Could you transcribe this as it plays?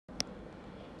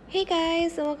Hey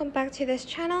guys, and welcome back to this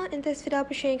channel. In this video I'll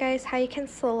be showing you guys how you can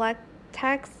select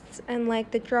texts and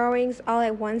the drawings all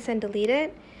at once and delete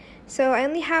it. So I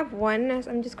only have one,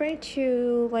 so I'm just going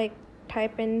to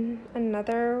type in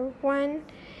another one,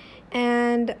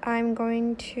 and I'm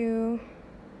going to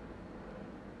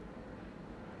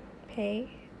pay.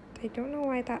 I don't know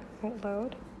why that won't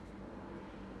load.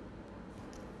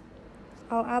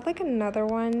 I'll add another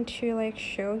one to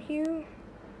show you.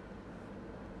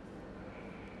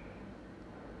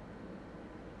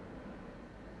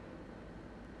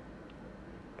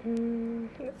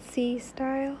 Let's see,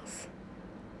 styles.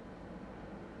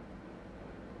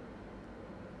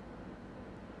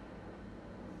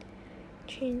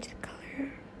 Change the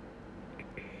color.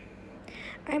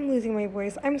 I'm losing my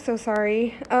voice. I'm so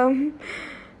sorry. I'm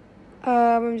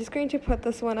just going to put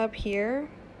this one up here.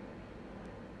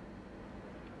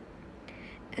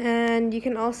 And you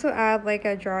can also add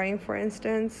a drawing, for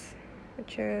instance,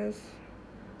 which is,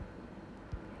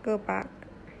 go back.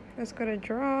 Let's go to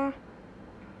draw.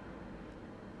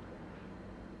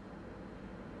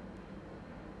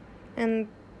 And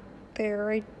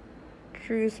there I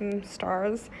drew some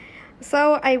stars.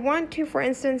 So I want to, for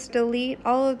instance, delete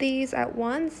all of these at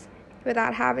once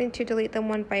without having to delete them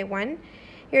one by one.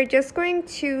 You're just going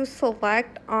to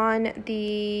select on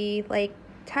the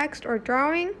text or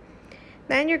drawing.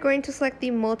 Then you're going to select the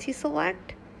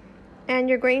multi-select and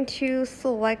you're going to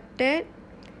select it.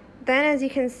 Then as you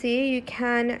can see, you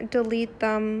can delete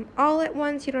them all at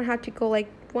once. You don't have to go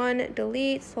one,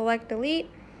 delete, select,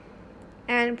 delete,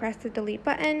 and press the delete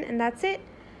button, and that's it.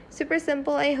 Super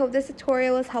simple. I hope this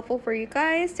tutorial was helpful for you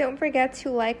guys. Don't forget to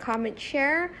like, comment,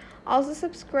 share. Also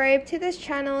subscribe to this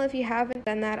channel if you haven't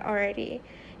done that already.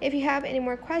 If you have any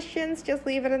more questions, just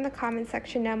leave it in the comment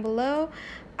section down below.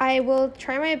 I will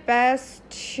try my best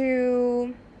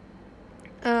to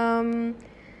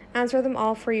answer them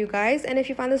all for you guys. And if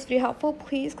you found this video helpful,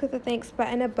 please click the thanks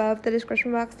button above the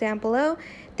description box down below.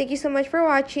 Thank you so much for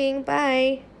watching.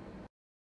 Bye.